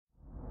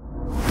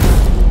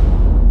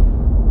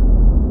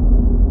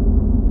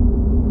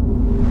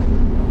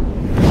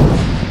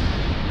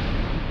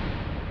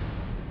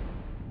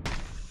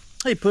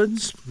Hey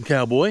Puddins, I'm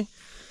Cowboy.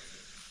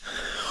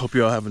 Hope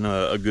you're all having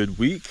a good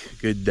week,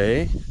 good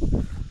day.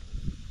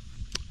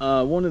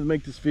 I wanted to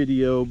make this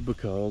video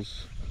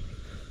because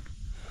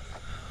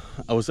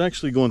I was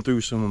actually going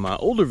through some of my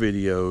older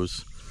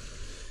videos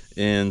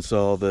and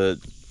saw that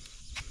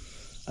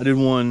I did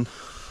one,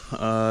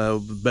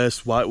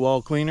 best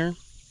Whitewall cleaner,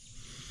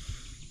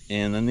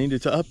 and I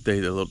needed to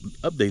update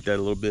that a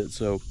little bit.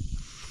 So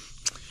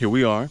here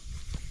we are.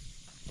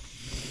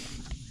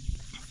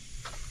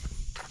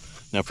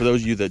 Now, for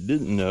those of you that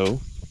didn't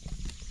know,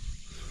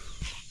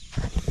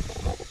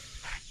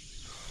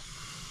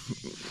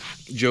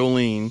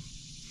 Jolene,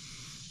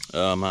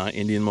 my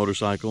Indian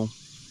motorcycle,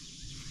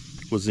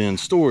 was in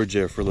storage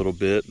there for a little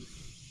bit,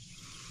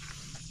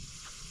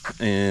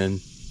 and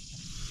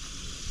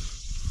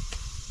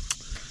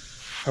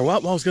her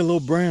white walls got a little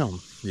brown.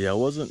 Yeah, it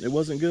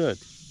wasn't good.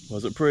 It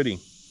wasn't pretty.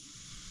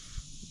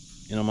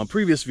 And on my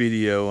previous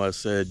video, I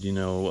said, you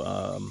know,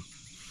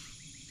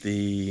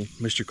 the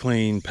Mr.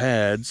 Clean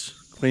pads,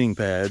 cleaning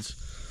pads,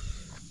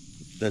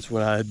 that's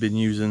what I had been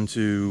using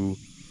to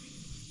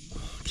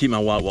keep my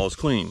white walls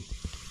clean.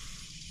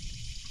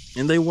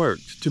 And they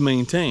worked to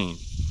maintain.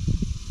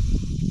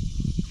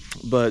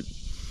 But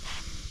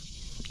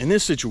in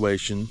this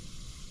situation,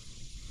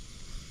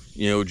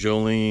 you know,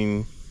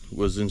 Jolene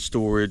was in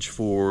storage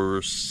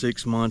for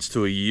 6 months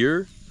to a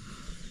year,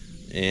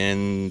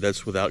 and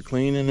that's without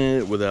cleaning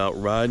it, without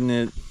riding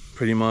it,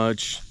 pretty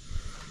much.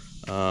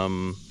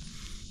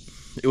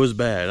 It was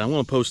bad. I'm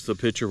going to post the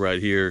picture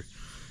right here,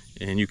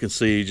 and you can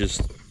see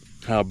just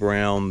how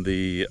brown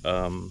the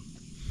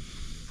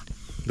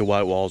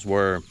white walls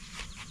were.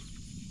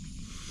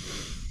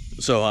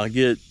 So I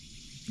get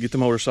the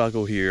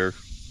motorcycle here.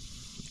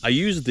 I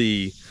use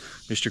the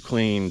Mr.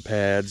 Clean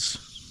pads,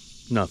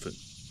 nothing.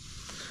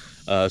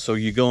 So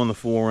you go on the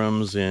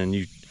forums and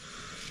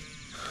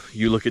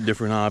you look at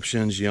different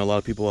options. You know, a lot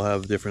of people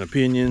have different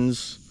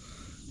opinions,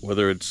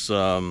 whether it's,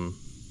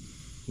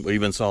 we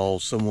even saw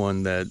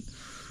someone that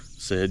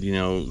said, you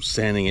know,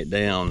 sanding it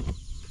down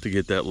to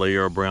get that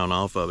layer of brown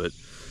off of it.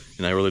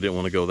 And I really didn't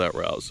want to go that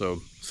route.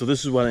 So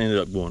this is what I ended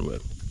up going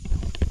with.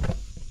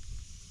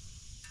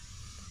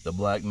 The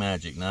Black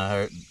Magic. Now, I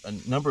heard a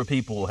number of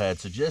people had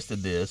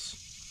suggested this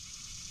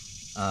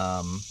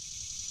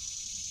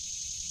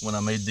when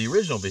I made the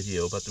original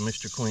video about the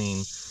Mr.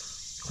 Clean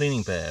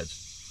cleaning pads.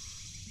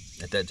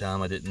 At that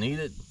time, I didn't need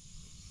it.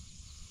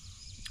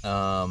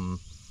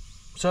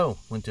 So,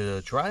 went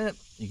to try it.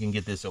 You can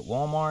get this at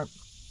Walmart.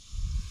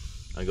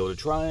 I go to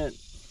try it,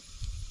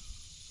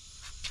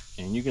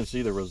 and you can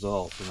see the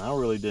results. And I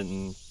really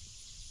didn't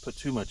put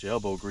too much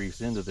elbow grease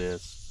into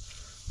this.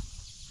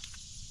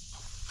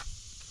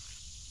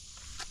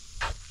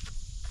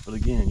 But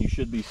again, you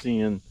should be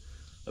seeing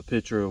a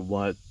picture of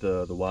what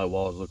the white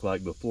walls look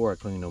like before I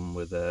cleaned them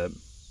with the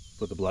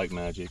Black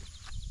Magic.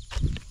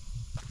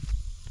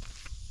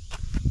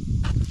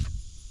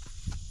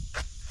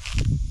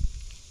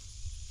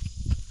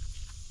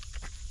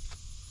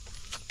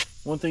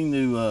 One thing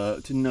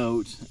to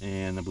note,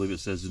 and I believe it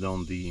says it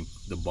on the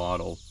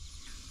bottle,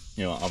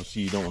 you know,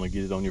 obviously you don't want to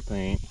get it on your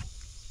paint.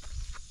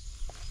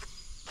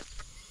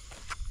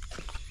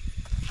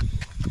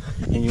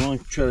 And you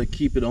want to try to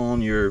keep it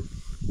on your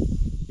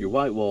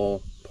white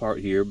wall part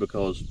here,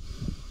 because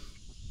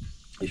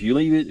if you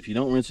leave it, if you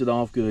don't rinse it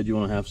off good, you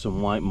want to have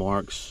some white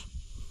marks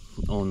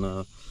on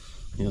the,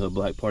 you know, the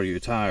black part of your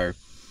tire.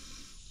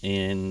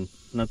 And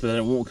not that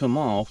it won't come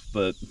off,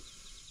 but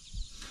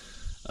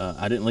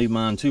I didn't leave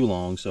mine too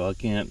long, so I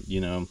can't,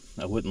 you know,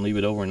 I wouldn't leave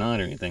it overnight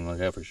or anything like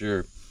that for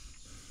sure.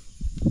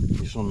 You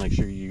just want to make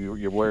sure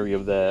you're wary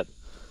of that.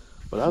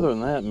 But other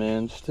than that,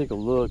 man, just take a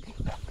look,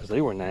 because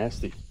they were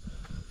nasty.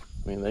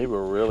 I mean, they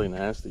were really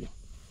nasty.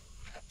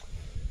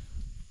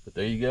 But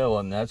there you go,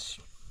 and that's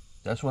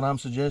what I'm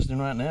suggesting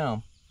right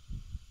now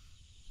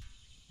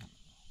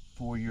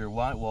for your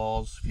white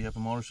walls. If you have a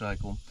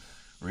motorcycle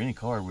or any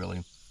car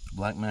really,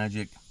 Black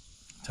Magic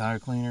tire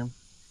cleaner,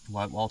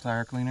 white wall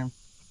tire cleaner.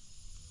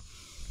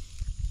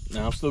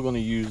 Now I'm still going to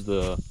use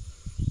the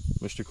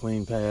Mr.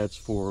 Clean pads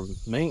for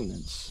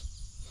maintenance,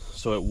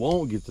 so it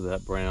won't get to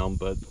that brown.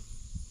 But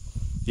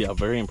yeah,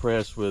 very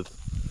impressed with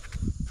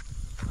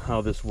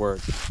how this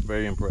works.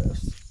 Very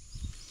impressed.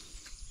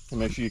 And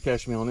make sure you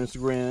catch me on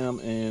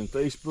Instagram and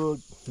Facebook,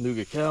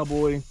 Nuga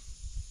Cowboy.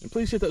 And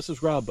please hit that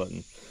subscribe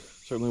button.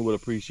 Certainly would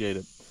appreciate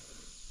it.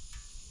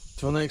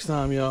 Till next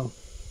time, y'all.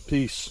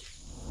 Peace.